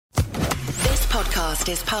podcast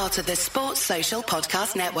is part of the Sports Social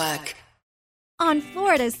Podcast Network. On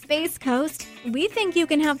Florida's Space Coast, we think you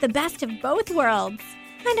can have the best of both worlds.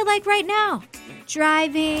 Kind of like right now.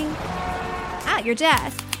 Driving, at your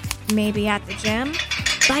desk, maybe at the gym,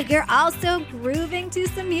 but you're also grooving to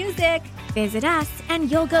some music. Visit us and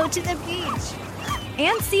you'll go to the beach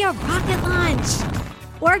and see a rocket launch.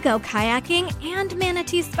 Or go kayaking and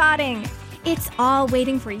manatee spotting. It's all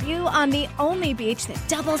waiting for you on the only beach that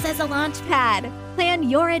doubles as a launch pad. Plan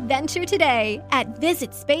your adventure today at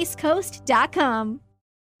visitspacecoast.com.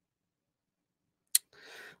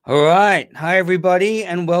 All right. Hi, everybody,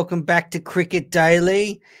 and welcome back to Cricket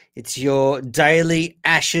Daily. It's your daily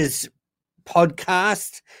Ashes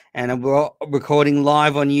podcast, and we're recording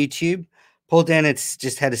live on YouTube. Paul Dennett's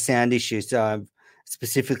just had a sound issue, so I've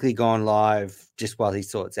specifically gone live just while he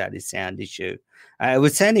sorts out his sound issue. It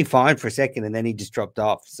was sounding fine for a second, and then he just dropped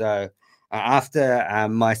off. So after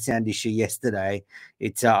my sound issue yesterday,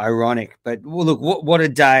 it's ironic. But well, look, what a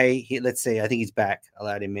day. Let's see. I think he's back. I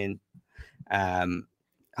allowed him in.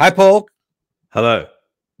 Hi, Paul. Hello.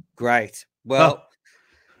 Great. Well,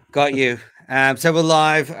 got you. So we're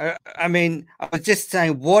live. I was just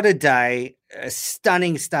saying, what a day. A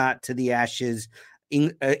stunning start to the Ashes.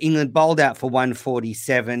 England bowled out for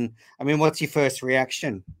 147. I mean, what's your first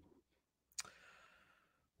reaction?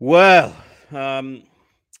 Well, they're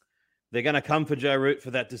going to come for Joe Root for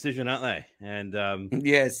that decision, aren't they? And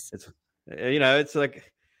yes,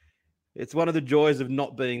 it's one of the joys of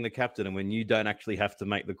not being the captain. And when you don't actually have to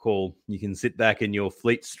make the call, you can sit back in your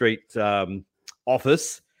Fleet Street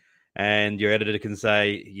office, and your editor can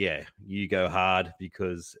say, "Yeah, you go hard,"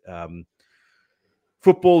 because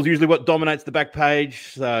football is usually what dominates the back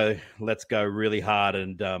page. So let's go really hard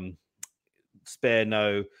and spare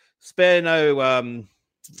no.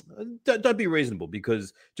 Don't be reasonable,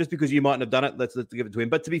 because just because you mightn't have done it, let's give it to him.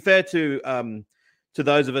 But to be fair to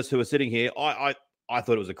those of us who are sitting here, I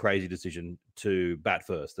thought it was a crazy decision to bat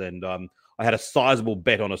first, and I had a sizable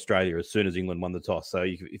bet on Australia as soon as England won the toss. So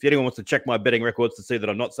if anyone wants to check my betting records to see that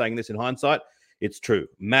I'm not saying this in hindsight, it's true.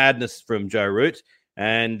 Madness from Joe Root,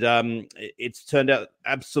 and it's turned out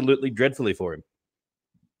absolutely dreadfully for him.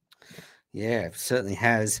 Yeah, it certainly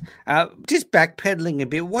has. Just backpedaling a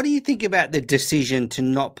bit, what do you think about the decision to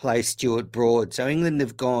not play Stuart Broad? So England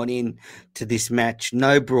have gone in to this match,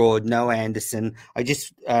 no Broad, no Anderson. I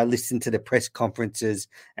just listened to the press conferences,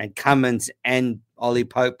 and Cummins and Ollie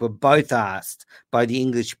Pope were both asked by the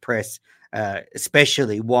English press,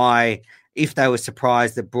 especially why, if they were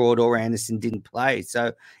surprised that Broad or Anderson didn't play.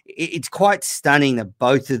 So it's quite stunning that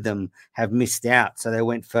both of them have missed out. So they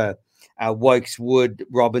went for Wokes, Wood,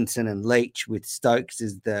 Robinson and Leach, with Stokes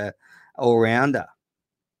as the all-rounder.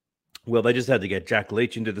 Well, they just had to get Jack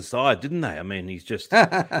Leach into the side, didn't they? I mean, he's just...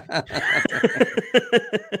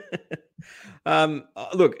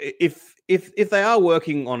 Look, if they are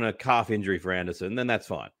working on a calf injury for Anderson, then that's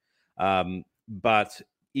fine. But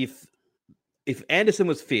if Anderson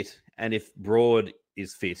was fit and if Broad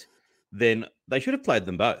is fit, then they should have played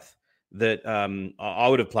them both. That I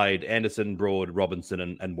would have played Anderson, Broad, Robinson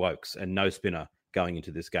and Wokes, and no spinner going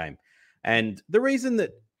into this game. And the reason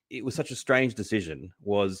that it was such a strange decision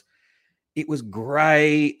was it was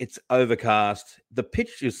grey, it's overcast, the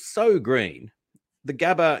pitch is so green. The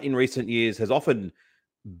Gabba in recent years has often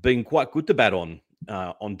been quite good to bat on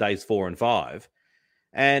days 4 and 5.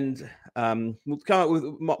 And we'll come up with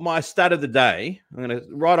my stat of the day. I'm going to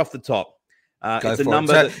right off the top. It's a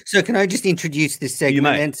number. So can I just introduce this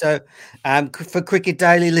segment? And so for Cricket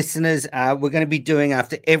Daily listeners, we're going to be doing,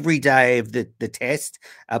 after every day of the test,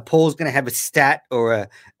 Paul's going to have a stat or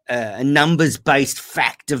a numbers-based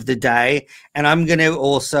fact of the day, and I'm going to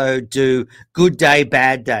also do good day,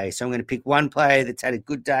 bad day. So I'm going to pick one player that's had a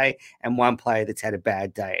good day and one player that's had a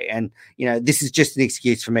bad day. And, you know, this is just an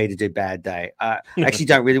excuse for me to do bad day. I actually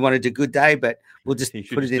don't really want to do good day, but we'll just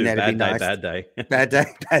put it in there to be nice. Bad day. Bad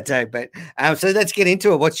day. But so let's get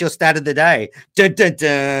into it. What's your stat of the day? Dun, dun,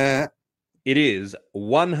 dun. It is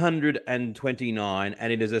 129,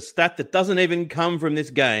 and it is a stat that doesn't even come from this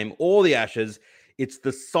game or the Ashes. It's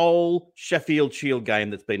the sole Sheffield Shield game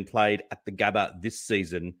that's been played at the Gabba this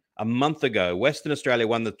season. A month ago, Western Australia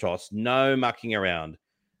won the toss. No mucking around.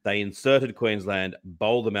 They inserted Queensland,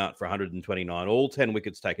 bowled them out for 129, all 10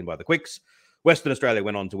 wickets taken by the Quicks. Western Australia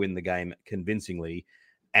went on to win the game convincingly.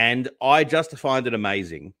 And I just find it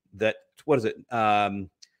amazing that,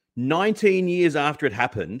 19 years after it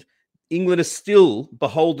happened, England is still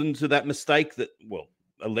beholden to that mistake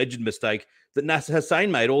alleged mistake that Nasser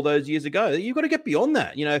Hussain made all those years ago. You've got to get beyond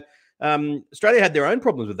that. You know, Australia had their own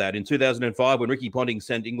problems with that in 2005 when Ricky Ponting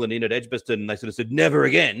sent England in at Edgbaston, and they sort of said, never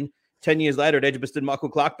again. 10 years later at Edgbaston, Michael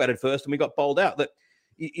Clark batted first and we got bowled out. That,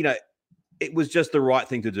 it was just the right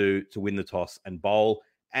thing to do to win the toss and bowl.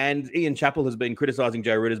 And Ian Chappell has been criticising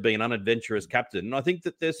Joe Root as being an unadventurous captain. And I think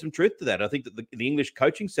that there's some truth to that. I think that the English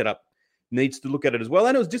coaching setup needs to look at it as well.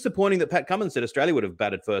 And it was disappointing that Pat Cummins said Australia would have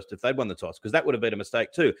batted first if they'd won the toss, because that would have been a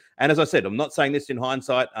mistake too. And as I said, I'm not saying this in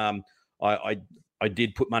hindsight. I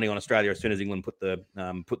did put money on Australia as soon as England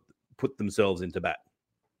put themselves into bat.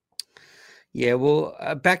 Yeah, well,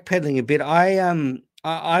 backpedaling a bit,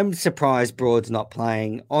 I'm surprised Broad's not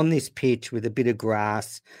playing on this pitch with a bit of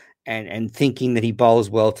grass and thinking that he bowls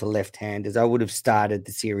well to left-handers. I would have started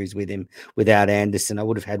the series with him without Anderson. I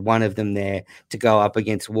would have had one of them there to go up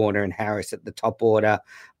against Warner and Harris at the top order.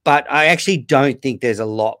 But I actually don't think there's a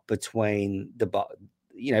lot between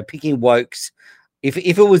picking Wokes. If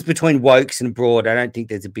it was between Wokes and Broad, I don't think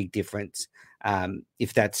there's a big difference.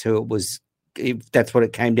 If that's who it was, if that's what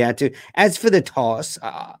it came down to. As for the toss,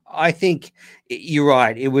 I think you're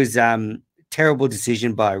right. It was terrible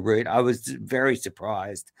decision by Root. I was very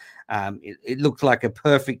surprised. It looked like a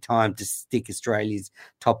perfect time to stick Australia's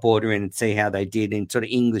top order in and see how they did in sort of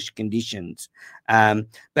English conditions. I'm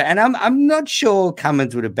not sure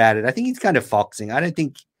Cummins would have batted. I think he's kind of foxing. I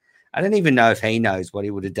don't even know if he knows what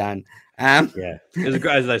he would have done. Yeah, it was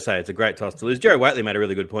as they say, it's a great toss to lose. Jerry Waitley made a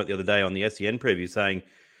really good point the other day on the SEN preview, saying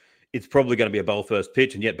it's probably going to be a bowl first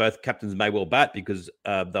pitch, and yet both captains may well bat because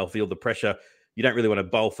they'll feel the pressure. You don't really want to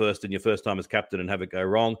bowl first in your first time as captain and have it go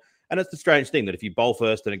wrong. And it's the strange thing that if you bowl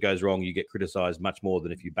first and it goes wrong, you get criticised much more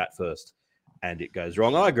than if you bat first and it goes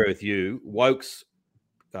wrong. I agree with you. Wokes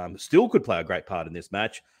still could play a great part in this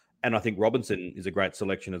match, and I think Robinson is a great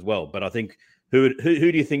selection as well. But I think who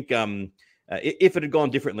do you think, if it had gone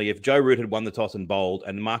differently, if Joe Root had won the toss and bowled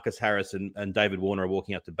and Marcus Harris and David Warner are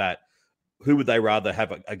walking out to bat, who would they rather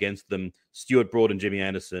have against them, Stuart Broad and Jimmy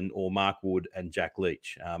Anderson or Mark Wood and Jack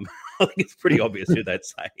Leach? I think it's pretty obvious who they'd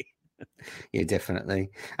say. Yeah, definitely.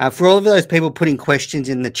 For all of those people putting questions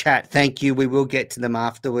in the chat, thank you. We will get to them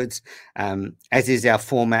afterwards. As is our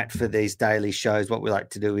format for these daily shows, what we like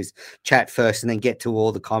to do is chat first and then get to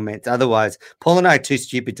all the comments. Otherwise, Paul and I are too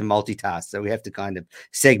stupid to multitask, so we have to kind of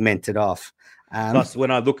segment it off. Plus,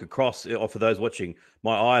 when I look across, for those watching,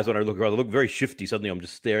 my eyes, when I look across, I look very shifty. Suddenly I'm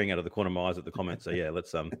just staring out of the corner of my eyes at the comments. So, yeah, let's...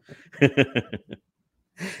 So,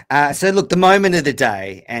 look, the moment of the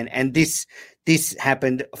day, and this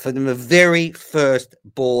happened for the very first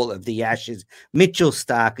ball of the Ashes. Mitchell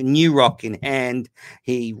Starc, new rock in hand.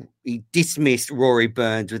 He dismissed Rory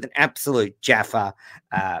Burns with an absolute jaffa,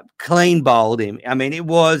 clean bowled him. I mean, it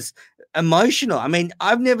was emotional. I mean,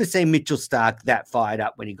 I've never seen Mitchell Starc that fired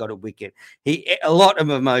up when he got a wicket. A lot of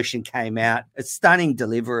emotion came out. A stunning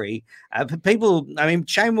delivery.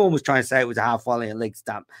 Shane Warne was trying to say it was a half volley and leg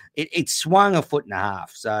stump. It swung a foot and a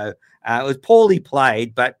half. So it was poorly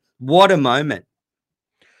played, but what a moment.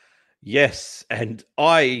 Yes, and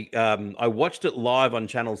I watched it live on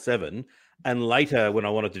Channel 7, and later when I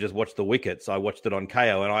wanted to just watch the wickets, I watched it on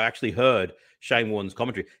KO, and I actually heard Shane Warne's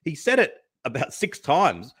commentary. He said it about 6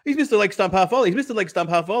 times. He's missed a leg stump half volley. He's missed a leg stump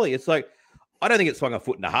half volley. It's like, I don't think it swung a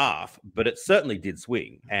foot and a half, but it certainly did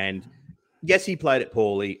swing. And yes, he played it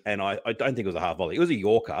poorly, and I don't think it was a half volley. It was a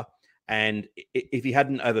Yorker, and if he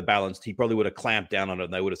hadn't overbalanced, he probably would have clamped down on it,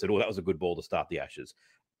 and they would have said, oh, that was a good ball to start the Ashes.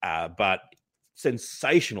 But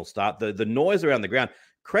sensational start. The noise around the ground.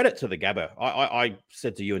 Credit to the Gabba. I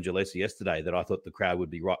said to you and Jalisa yesterday that I thought the crowd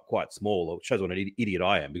would be quite small. It shows what an idiot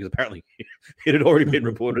I am, because apparently it had already been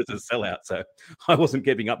reported as a sellout, so I wasn't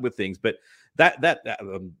keeping up with things. But that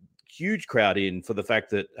huge crowd in for the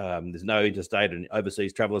fact that there's no interstate and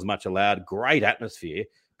overseas travel as much allowed. Great atmosphere.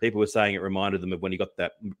 People were saying it reminded them of when he got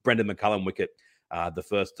that Brendan McCullum wicket, the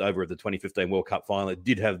first over of the 2015 World Cup final. It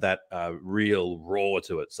did have that real roar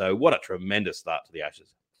to it. So what a tremendous start to the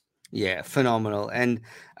Ashes. Yeah, phenomenal. And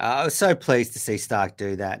I was so pleased to see Starc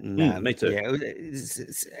do that. And me too.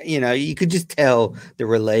 Yeah, you could just tell the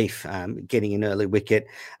relief getting an early wicket.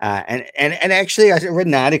 And actually, I read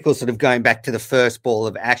an article sort of going back to the first ball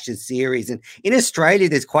of Ashes series. And in Australia,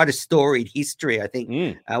 there's quite a storied history. I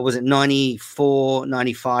think, was it 94,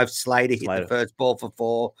 95, Slater hit the first ball for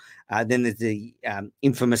 4. Then there's the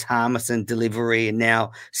infamous Harmison delivery, and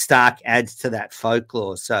now Starc adds to that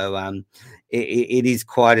folklore. So it is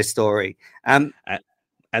quite a story. And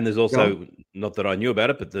there's also, not that I knew about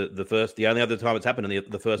it, but the only other time it's happened in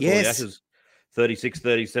the first ball of the Ashes,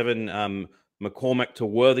 36-37, McCormack to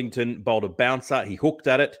Worthington, bowled a bouncer. He hooked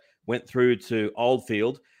at it, went through to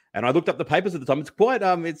Oldfield. And I looked up the papers at the time. It's quite,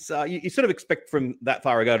 you sort of expect from that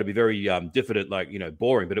far ago to be very diffident,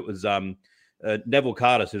 boring, but it was Neville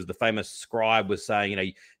Cardis, who's the famous scribe, was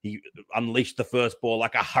saying, he unleashed the first ball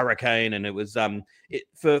like a hurricane, and it was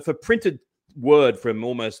for printed word from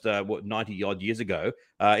almost 90 odd years ago.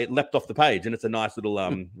 It leapt off the page, and it's a nice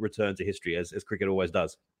little return to history, as cricket always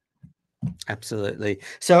does. Absolutely.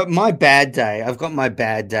 So my bad day, I've got my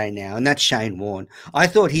bad day now, and that's Shane Warne. I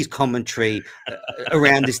thought his commentary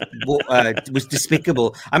around this was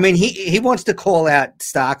despicable. I mean, he wants to call out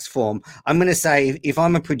Stark's form. I'm going to say, if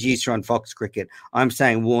I'm a producer on Fox Cricket, I'm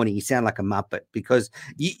saying, Warne, you sound like a muppet, because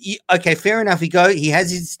okay, fair enough. He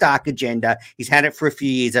has his Stark agenda. He's had it for a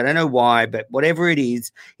few years. I don't know why, but whatever it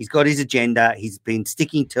is, he's got his agenda. He's been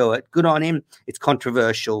sticking to it. Good on him. It's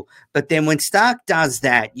controversial. But then when Stark does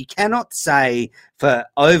that, you cannot say for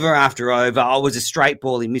over after over, it was a straight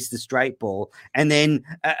ball, he missed the straight ball, and then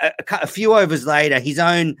a few overs later, his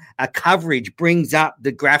own coverage brings up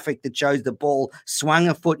the graphic that shows the ball swung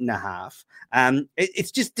a foot and a half.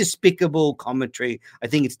 It's just despicable commentary. I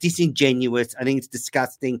think it's disingenuous. I think it's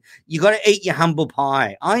disgusting. You got to eat your humble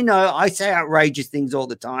pie. I know I say outrageous things all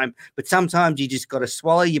the time, but sometimes you just got to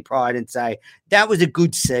swallow your pride and say, that was a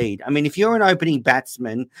good seed. I mean, if you're an opening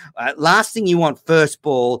batsman, last thing you want first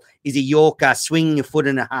ball is a Yorker swinging a foot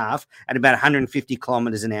and a half at about 150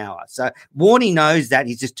 kilometers an hour. So Warney knows that.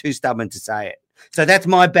 He's just too stubborn to say it. So that's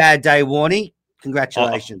my bad day, Warney.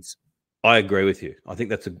 Congratulations. I agree with you. I think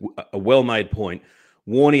that's a well-made point.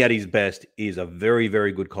 Warney at his best is a very,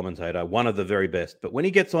 very good commentator, one of the very best. But when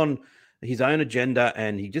he gets on his own agenda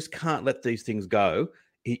and he just can't let these things go,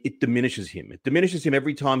 it diminishes him. It diminishes him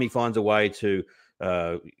every time he finds a way to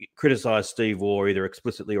criticize Steve Waugh, either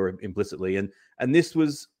explicitly or implicitly. And this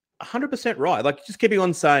was 100% right. Like, just keeping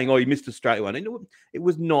on saying, oh, you missed a straight one. It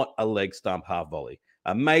was not a leg stump half volley.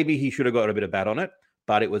 Maybe he should have got a bit of bat on it,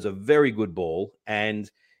 but it was a very good ball. And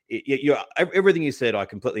everything you said, I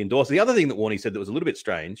completely endorse. The other thing that Warney said that was a little bit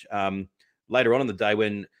strange, later on in the day,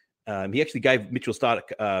 when he actually gave Mitchell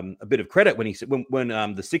Stark a bit of credit when he said when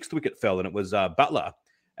the sixth wicket fell and it was Butler,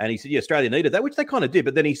 and he said, yeah, Australia needed that, which they kind of did.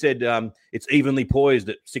 But then he said it's evenly poised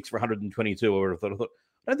at 6 for 122. Or I thought,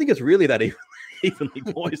 I don't think it's really that evenly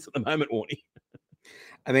poised at the moment, Warney.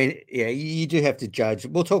 I mean, yeah, you do have to judge.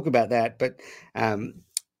 We'll talk about that, but.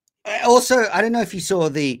 Also, I don't know if you saw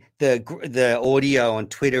the audio on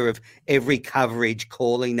Twitter of every coverage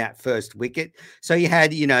calling that first wicket. So you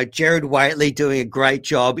had, Gerard Whateley doing a great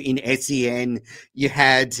job in SEN. You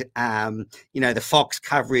had, the Fox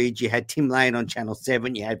coverage. You had Tim Lane on Channel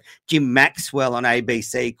 7. You had Jim Maxwell on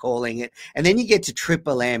ABC calling it. And then you get to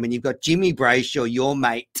Triple M and you've got Jimmy Brayshaw, your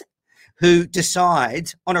mate, who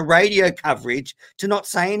decides on a radio coverage to not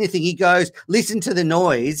say anything. He goes, listen to the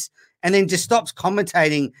noise, and then just stops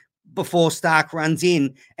commentating before Stark runs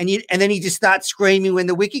in, and then he just starts screaming when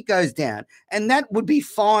the wicket goes down. And that would be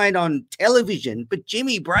fine on television, but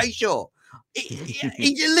Jimmy Brayshaw,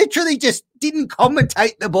 he literally just didn't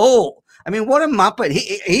commentate the ball. I mean, what a muppet.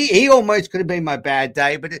 He almost could have been my bad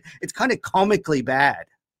day, but it's kind of comically bad.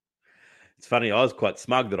 It's funny. I was quite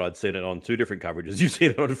smug that I'd seen it on 2 different coverages. You've seen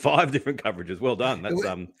it on 5 different coverages. Well done.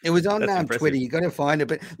 It was on Twitter. You got to find it.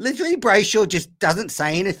 But literally, Brayshaw just doesn't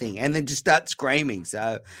say anything and then just starts screaming.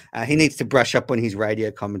 So he needs to brush up on his radio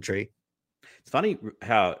commentary. It's funny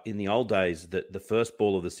how in the old days that the first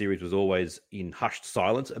ball of the series was always in hushed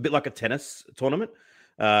silence, a bit like a tennis tournament.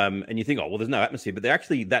 And you think, oh, well, there's no atmosphere. But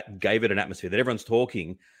that gave it an atmosphere that everyone's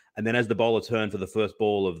talking. And then as the bowler turned for the first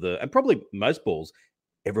ball and probably most balls,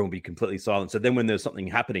 everyone would be completely silent. So then when there's something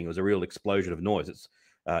happening, it was a real explosion of noise.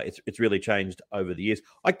 It's really changed over the years.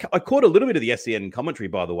 I caught a little bit of the SEN commentary,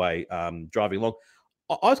 by the way, driving along.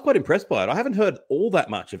 I was quite impressed by it. I haven't heard all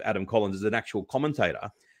that much of Adam Collins as an actual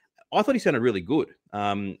commentator. I thought he sounded really good.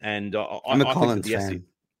 I'm a Collins fan.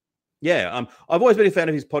 Yeah, I've always been a fan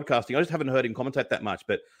of his podcasting. I just haven't heard him commentate that much.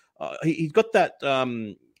 But he's got that,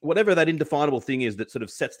 whatever that indefinable thing is that sort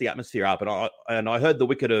of sets the atmosphere up. And I heard the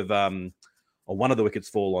wicket of... or one of the wickets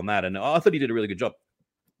fall on that. And I thought he did a really good job.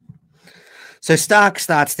 So Stark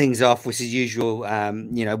starts things off with his usual,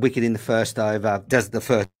 wicket in the first over, does the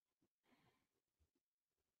first.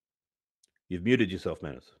 You've muted yourself,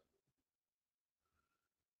 Manus.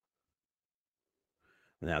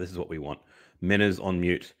 Now, this is what we want. Mena's on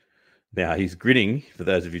mute. Now, he's grinning, for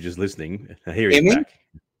those of you just listening. Here he's back.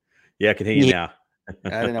 Yeah, I can hear you now. I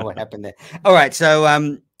don't know what happened there. All right, so...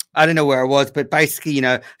 I don't know where I was, but basically,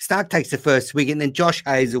 Stark takes the first wicket, and then Josh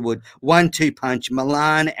Hazlewood, 1-2 punch,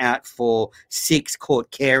 Milan out for 6,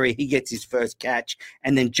 caught Carey. He gets his first catch,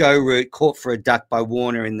 and then Joe Root caught for a duck by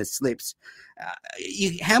Warner in the slips.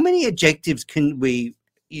 How many adjectives can we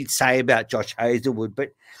say about Josh Hazlewood? But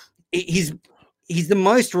he's the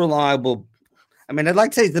most reliable. I mean, I'd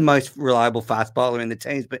like to say he's the most reliable fast bowler in the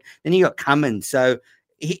teams, but then you got Cummins. So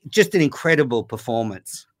just an incredible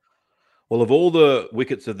performance. Well, of all the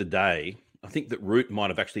wickets of the day, I think that Root might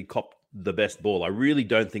have actually copped the best ball. I really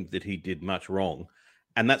don't think that he did much wrong.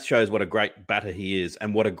 And that shows what a great batter he is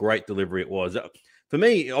and what a great delivery it was. For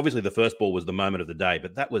me, obviously the first ball was the moment of the day,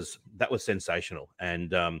 but that was sensational.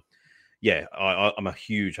 And I'm a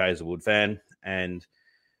huge Hazelwood fan. And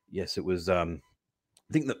yes, it was. I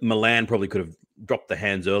think that Milan probably could have dropped the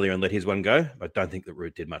hands earlier and let his one go. I don't think that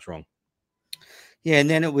Root did much wrong. Yeah, and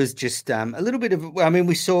then it was just a little bit of. I mean,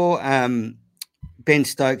 we saw Ben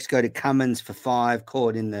Stokes go to Cummins for 5,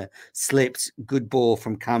 caught in the slips. Good ball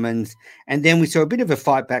from Cummins, and then we saw a bit of a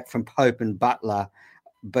fight back from Pope and Butler,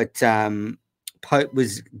 but Pope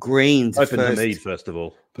was Green's Pope first. And Hamid, first of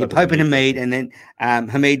all. Pope and Hamid, and then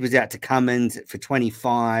Hamid was out to Cummins for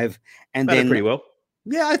 25, and Batted then pretty well.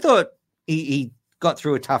 Yeah, I thought he got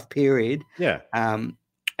through a tough period. Yeah, and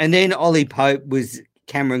then Ollie Pope was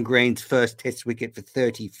Cameron Green's first Test wicket for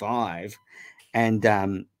 35, and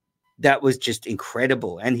that was just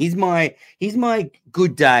incredible. And he's my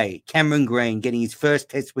good day, Cameron Green getting his first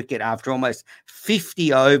Test wicket after almost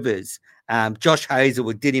 50 overs. Josh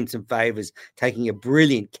Hazelwood did him some favours, taking a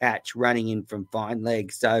brilliant catch, running in from fine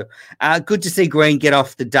legs. So good to see Green get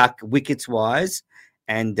off the duck wickets wise.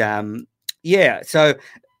 And so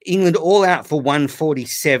England all out for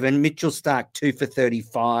 147. Mitchell Starc 2 for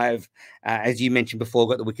 35. As you mentioned before,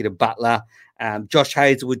 got the wicket of Butler. Josh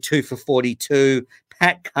Hazelwood 2 for 42.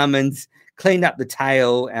 Pat Cummins cleaned up the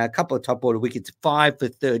tail. A couple of top order wickets, 5 for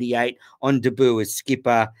 38 on debut as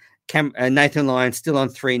skipper. Nathan Lyon still on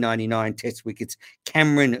 399 Test wickets.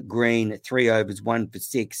 Cameron Green 3 overs, 1 for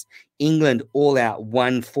 6. England all out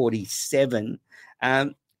 147.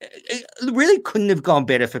 It really couldn't have gone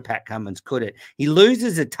better for Pat Cummins, could it? He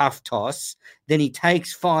loses a tough toss, then he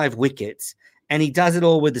takes 5 wickets, and he does it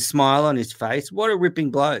all with a smile on his face. What a ripping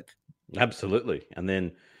bloke. Absolutely. And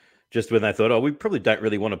then just when they thought, we probably don't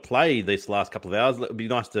really want to play this last couple of hours, it would be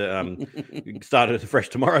nice to start it fresh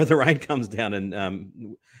tomorrow. The rain comes down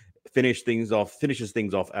and finishes things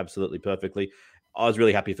off absolutely perfectly. I was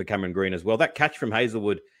really happy for Cameron Green as well. That catch from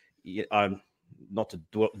Hazelwood, not to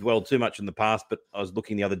dwell too much in the past, but I was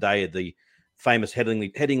looking the other day at the famous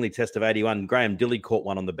Headingley Test of 81. Graham Dilley caught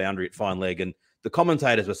one on the boundary at fine leg, and the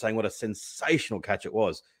commentators were saying what a sensational catch it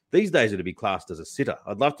was. These days, it'd be classed as a sitter.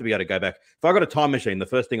 I'd love to be able to go back. If I got a time machine, the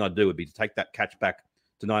first thing I'd do would be to take that catch back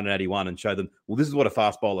to 1981 and show them, well, this is what a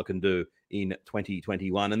fast bowler can do in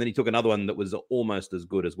 2021. And then he took another one that was almost as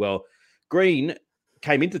good as well. Green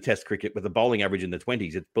came into Test cricket with a bowling average in the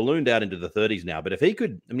 20s. It's ballooned out into the 30s now. But if he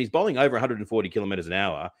could, he's bowling over 140 kilometers an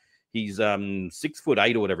hour. He's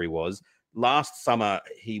 6'8" or whatever he was. Last summer,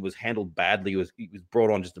 he was handled badly. He was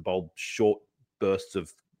brought on just to bowl short bursts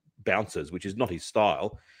of bouncers, which is not his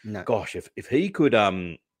style. No. Gosh, if he could,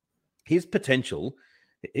 his potential,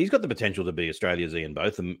 he's got the potential to be Australia's Ian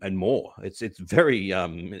Botham and more. It's very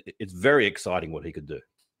exciting what he could do.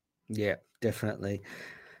 Yeah, definitely.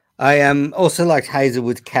 I also liked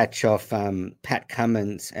Hazelwood's catch off Pat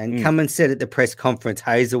Cummins. And Cummins said at the press conference,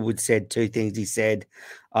 Hazelwood said 2 things. He said,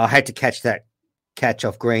 I had to catch that catch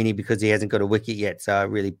off Greenie because he hasn't got a wicket yet. So I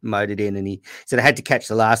really motored in. And he said, I had to catch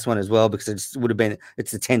the last one as well because it just would have been,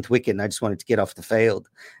 it's the 10th wicket and I just wanted to get off the field.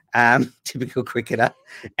 Typical cricketer.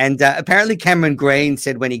 And apparently Cameron Green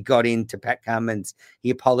said when he got into Pat Cummins, he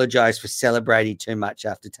apologized for celebrating too much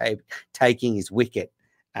after taking his wicket,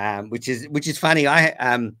 which is funny. I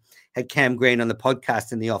had Cam Green on the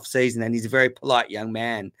podcast in the off season, and he's a very polite young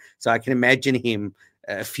man. So I can imagine him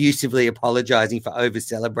effusively apologizing for over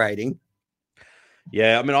celebrating.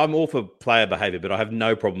 Yeah, I'm all for player behavior, but I have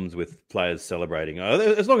no problems with players celebrating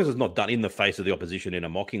as long as it's not done in the face of the opposition in a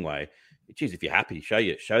mocking way. Geez, if you're happy, show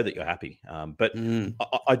that you're happy. But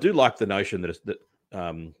I do like the notion that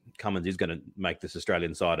Cummins is going to make this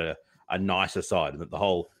Australian side a nicer side, and that the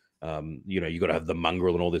whole you got to have the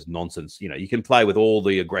mongrel and all this nonsense. You can play with all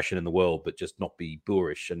the aggression in the world, but just not be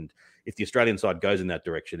boorish. And if the Australian side goes in that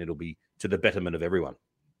direction, it'll be to the betterment of everyone.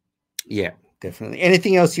 Yeah, definitely.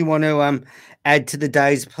 Anything else you want to add to the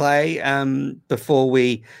day's play before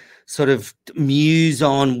we sort of muse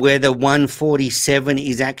on whether 147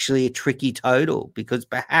 is actually a tricky total? Because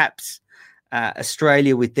perhaps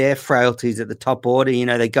Australia, with their frailties at the top order,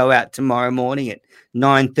 they go out tomorrow morning at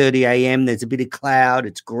 9:30 a.m. There's a bit of cloud.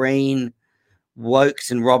 It's green. Wokes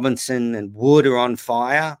and Robinson and Wood are on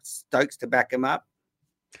fire. Stokes to back them up.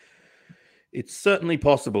 It's certainly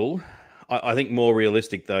possible. I think more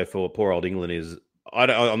realistic, though, for poor old England is,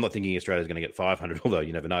 I'm not thinking Australia's going to get 500, although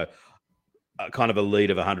you never know. Kind of a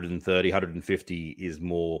lead of 130, 150 is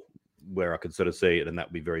more where I could sort of see it, and that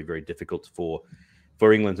would be very, very difficult for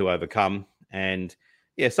England to overcome. And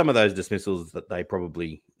yeah, some of those dismissals that they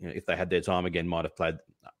probably, if they had their time again, might have played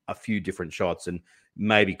a few different shots and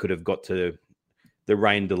maybe could have got to the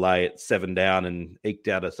rain delay at 7 down and eked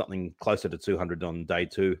out of something closer to 200 on day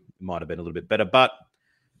 2. Might have been a little bit better, but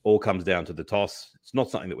all comes down to the toss. It's not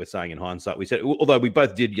something that we're saying in hindsight. We said, although we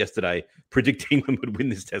both did yesterday, predict England would win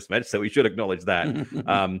this test match, so we should acknowledge that.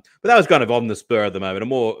 But that was kind of on the spur of the moment. And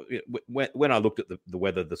more, when I looked at the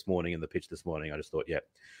weather this morning and the pitch this morning, I just thought,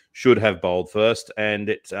 should have bowled first. And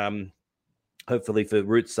it, hopefully for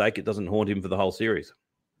Root's sake, it doesn't haunt him for the whole series.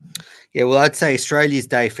 Yeah, well, I'd say Australia's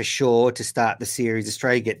day for sure to start the series.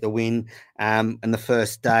 Australia get the win and the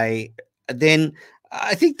first day. Then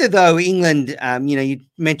I think that though England, you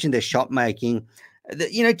mentioned their shot making.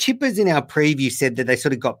 Chippers in our preview said that they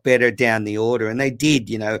sort of got better down the order, and they did.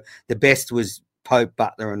 The best was Pope,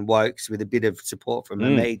 Butler, and Wokes with a bit of support from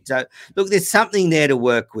Hamid. So look, there's something there to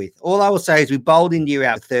work with. All I will say is we bowled India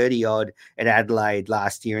out 30 odd at Adelaide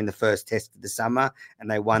last year in the first test of the summer, and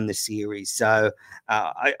they won the series. So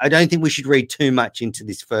I don't think we should read too much into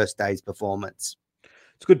this first day's performance.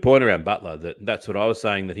 It's a good point around Butler. That's what I was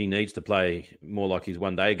saying, that he needs to play more like his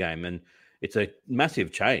one-day game, and it's a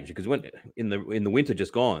massive change because when in the winter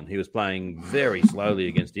just gone, he was playing very slowly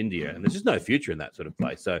against India, and there's just no future in that sort of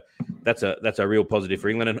play. So that's a real positive for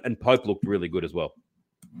England, and Pope looked really good as well.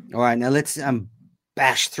 All right, now let's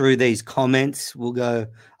bash through these comments.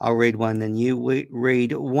 I'll read one, then you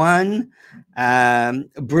read one.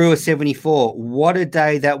 Brewer 74. What a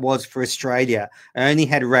day that was for Australia. I only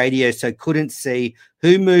had radio, so couldn't see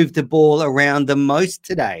who moved the ball around the most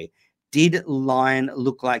today. Did Lyon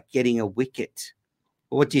look like getting a wicket?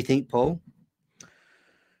 What do you think, Paul?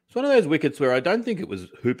 It's one of those wickets where I don't think it was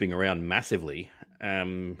hooping around massively.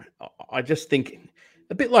 I just think,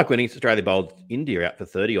 a bit like when Australia bowled India out for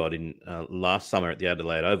 30 odd in last summer at the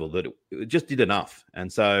Adelaide Oval, that it just did enough.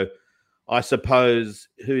 And so I suppose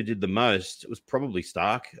who did the most was probably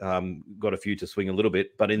Stark. Got a few to swing a little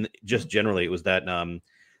bit, but just generally it was that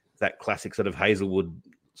classic sort of Hazelwood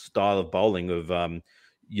style of bowling of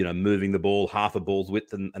moving the ball half a ball's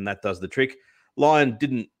width, and that does the trick. Lyon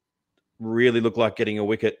didn't really look like getting a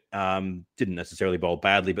wicket. Didn't necessarily bowl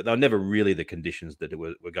badly, but they were never really the conditions that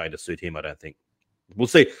were going to suit him, I don't think. We'll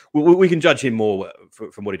see. We can judge him more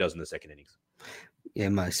from what he does in the second innings. Yeah,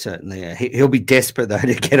 most certainly. He'll be desperate, though,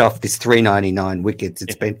 to get off this 399 wickets.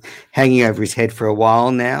 It's been hanging over his head for a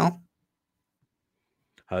while now.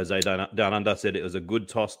 Jose Down Under said it was a good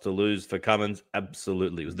toss to lose for Cummins.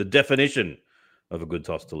 Absolutely. It was the definition of a good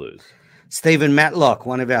toss to lose. Stephen Matlock,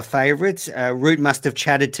 one of our favourites. Root must have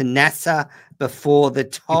chatted to NASA before the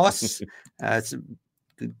toss. It's a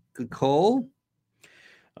good call.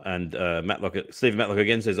 And Stephen Matlock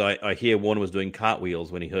again says, I hear Warner was doing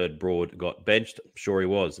cartwheels when he heard Broad got benched. I'm sure he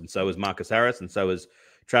was. And so was Marcus Harris, and so was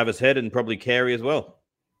Travis Head, and probably Carey as well.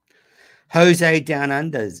 Jose Down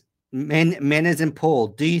Unders. Menners and Paul,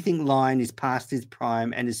 do you think Lyon is past his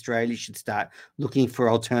prime and Australia should start looking for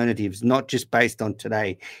alternatives, not just based on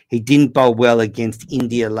today? He didn't bowl well against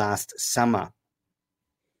India last summer.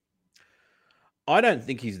 I don't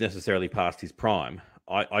think he's necessarily past his prime.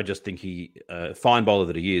 I just think he, fine bowler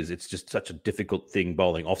that he is, it's just such a difficult thing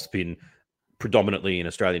bowling off spin predominantly in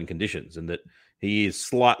Australian conditions, and that he is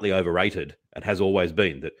slightly overrated and has always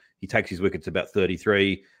been, that he takes his wickets about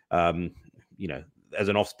 33, as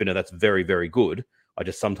an off spinner, that's very, very good. I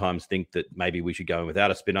just sometimes think that maybe we should go in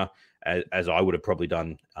without a spinner, as I would have probably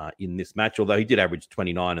done in this match, although he did average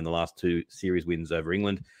 29 in the last 2 series wins over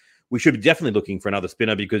England. We should be definitely looking for another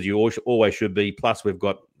spinner, because you always should be. Plus, we've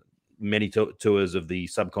got many tours of the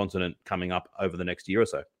subcontinent coming up over the next year or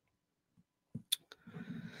so.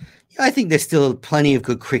 I think there's still plenty of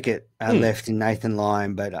good cricket left in Nathan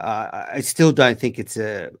Lyon, but I still don't think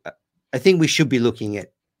I think we should be looking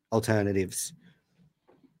at alternatives.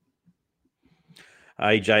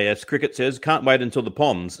 AJS Cricket says, can't wait until the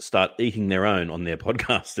Poms start eating their own on their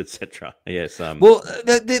podcast, etc. Yes. Well,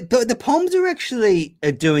 the Poms are actually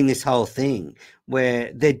doing this whole thing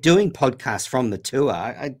where they're doing podcasts from the tour.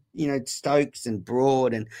 Stokes and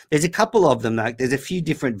Broad, and there's a couple of them. Like, there's a few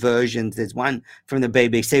different versions. There's one from the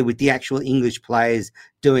BBC with the actual English players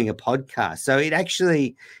doing a podcast. So it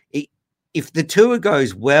actually, if the tour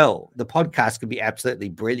goes well, the podcast could be absolutely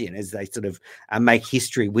brilliant as they sort of make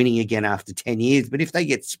history, winning again after 10 years. But if they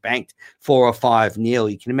get spanked 4 or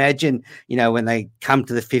 5-0, you can imagine, when they come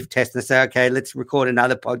to the 5th test and they say, okay, let's record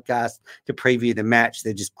another podcast to preview the match.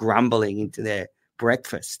 They're just grumbling into their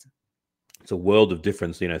breakfast. It's a world of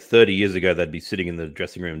difference. 30 years ago, they'd be sitting in the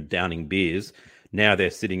dressing room downing beers. now they're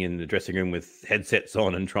sitting in the dressing room with headsets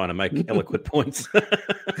on and trying to make eloquent points.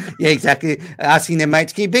 Yeah, exactly. Asking their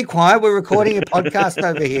mates, can you be quiet? We're recording a podcast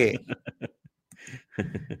over here.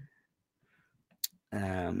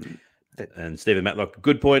 And Stephen Matlock,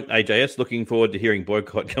 good point. AJS, looking forward to hearing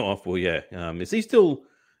Boycott go off. Well, yeah. Is he still...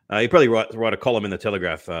 he'd probably write a column in the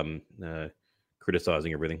Telegraph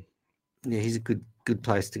criticising everything. Yeah, he's a good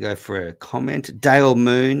place to go for a comment. Dale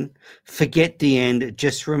Moon, forget the end.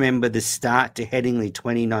 Just remember the start to Headingley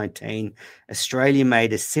 2019. Australia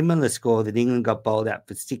made a similar score that England got bowled out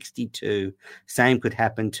for 62. Same could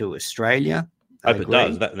happen to Australia. I hope it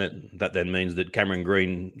does. That then means that Cameron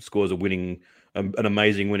Green scores an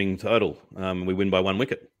amazing winning total. We win by 1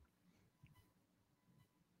 wicket.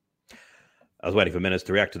 I was waiting for Menace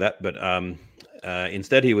to react to that, but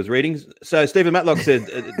instead he was reading. So Stephen Matlock said,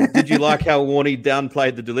 did you like how Warney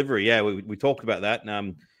downplayed the delivery? Yeah, we talked about that.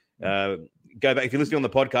 Go back. If you're listening on the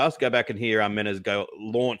podcast, go back and hear Menace go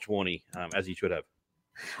launch Warney, as he should have.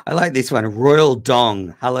 I like this one. Royal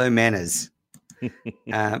Dong. Hello, Menace.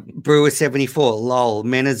 Brewer 74. Lol.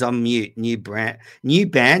 Menace on mute. New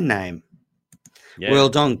band name. Yeah. Royal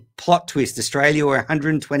Dong. Plot twist. Australia were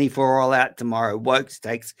 124 all out tomorrow. Wokes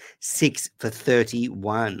takes 6 for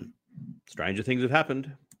 31. Stranger things have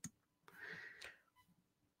happened.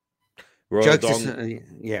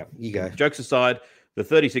 Yeah, you go. Jokes aside, the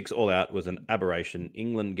 36 all out was an aberration.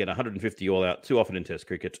 England get 150 all out too often in Test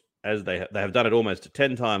cricket, as they have done it almost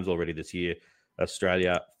 10 times already this year.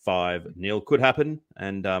 Australia 5-0 could happen,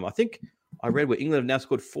 and I think I read where England have now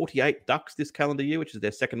scored 48 ducks this calendar year, which is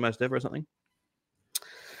their second most ever or something.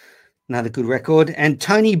 Another good record. And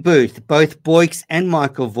Tony Booth, both Boyks and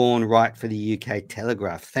Michael Vaughan write for the UK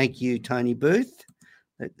Telegraph. Thank you, Tony Booth.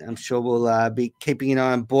 I'm sure we'll be keeping an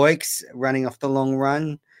eye on Boyks running off the long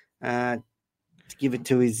run to give it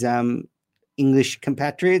to his English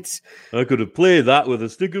compatriots. I could have played that with a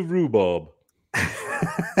stick of rhubarb.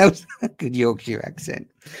 That was a good Yorkshire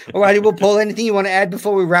accent. All righty, well, Paul, anything you want to add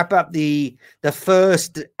before we wrap up the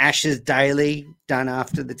first Ashes Daily done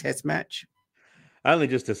after the Test match? Only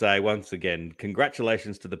just to say, once again,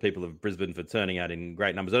 congratulations to the people of Brisbane for turning out in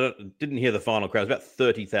great numbers. I didn't hear the final crowd. It was about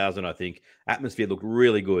 30,000, I think. Atmosphere looked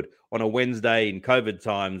really good. On a Wednesday in COVID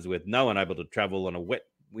times with no one able to travel on a wet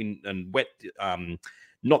wind and wet,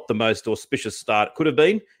 not the most auspicious start it could have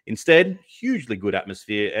been. Instead, hugely good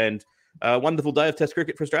atmosphere and a wonderful day of Test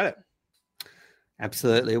cricket for Australia.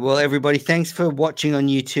 Absolutely. Well, everybody, thanks for watching on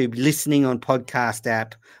YouTube, listening on podcast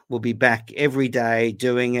app. We'll be back every day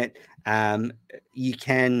doing it. You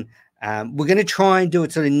can, we're going to try and do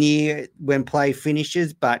it sort of near when play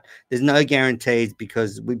finishes, but there's no guarantees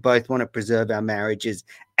because we both want to preserve our marriages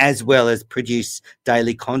as well as produce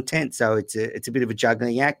daily content. So it's a bit of a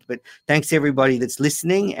juggling act, but thanks everybody that's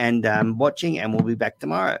listening and watching, and we'll be back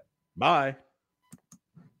tomorrow. Bye.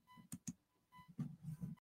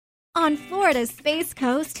 On Florida's Space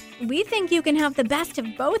Coast, we think you can have the best of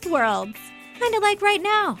both worlds. Kind of like right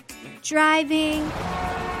now. Driving,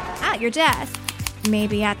 at your desk,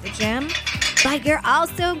 maybe at the gym, but you're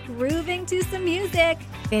also grooving to some music.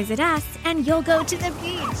 Visit us and you'll go to the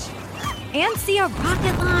beach and see a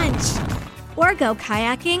rocket launch. Or go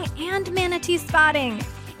kayaking and manatee spotting.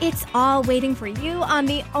 It's all waiting for you on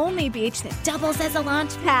the only beach that doubles as a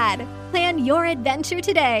launch pad. Plan your adventure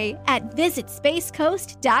today at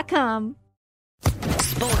visitspacecoast.com.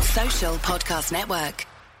 Sports Social Podcast Network.